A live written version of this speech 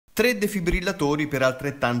3 defibrillatori per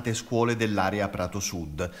altrettante scuole dell'area Prato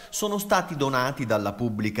Sud sono stati donati dalla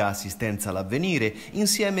pubblica assistenza all'avvenire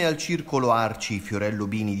insieme al circolo Arci Fiorello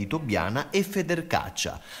Bini di Tobbiana e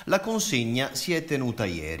Federcaccia. La consegna si è tenuta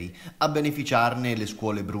ieri. A beneficiarne le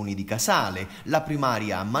scuole Bruni di Casale, la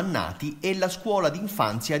primaria a Mannati e la scuola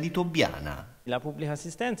d'infanzia di Tobbiana. La pubblica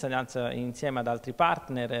assistenza, insieme ad altri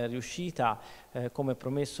partner, è riuscita, come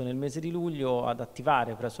promesso nel mese di luglio, ad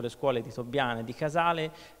attivare presso le scuole di Tobbiana e di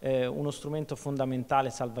Casale uno strumento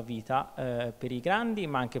fondamentale salvavita per i grandi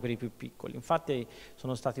ma anche per i più piccoli. Infatti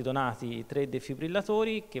sono stati donati 3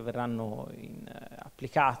 defibrillatori che verranno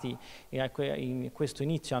applicati in questo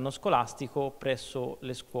inizio anno scolastico presso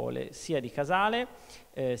le scuole sia di Casale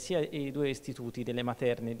sia i 2 istituti delle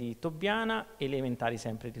materne di Tobbiana e elementari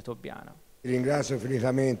sempre di Tobbiana. Ringrazio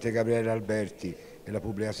infinitamente Gabriele Alberti e la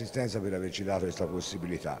pubblica assistenza per averci dato questa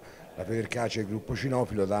possibilità. La Federcaccia e il gruppo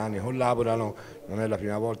cinofilo da anni collaborano, non è la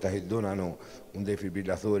prima volta che donano un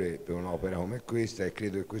defibrillatore per un'opera come questa e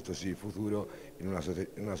credo che questo sia il futuro in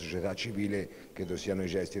una società civile, credo siano i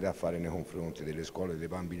gesti da fare nei confronti delle scuole, dei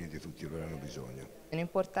bambini e di tutti loro hanno bisogno.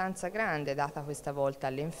 Un'importanza grande data questa volta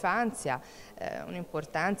all'infanzia,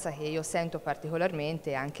 un'importanza che io sento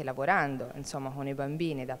particolarmente anche lavorando con i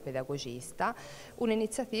bambini da pedagogista,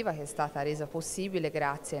 un'iniziativa che è stata resa possibile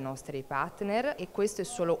grazie ai nostri partner e questo è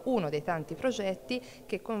solo uno dei tanti progetti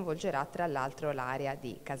che coinvolgerà tra l'altro l'area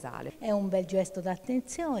di Casale. È un bel gesto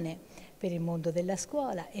d'attenzione per il mondo della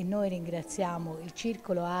scuola e noi ringraziamo il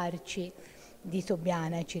circolo Arci di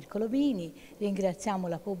Tobbiana e Circolo Bini, ringraziamo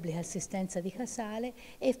la pubblica assistenza di Casale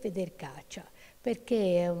e Federcaccia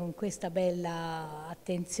perché questa bella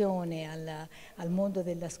attenzione al mondo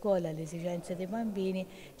della scuola, alle esigenze dei bambini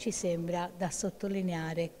ci sembra da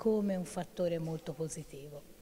sottolineare come un fattore molto positivo.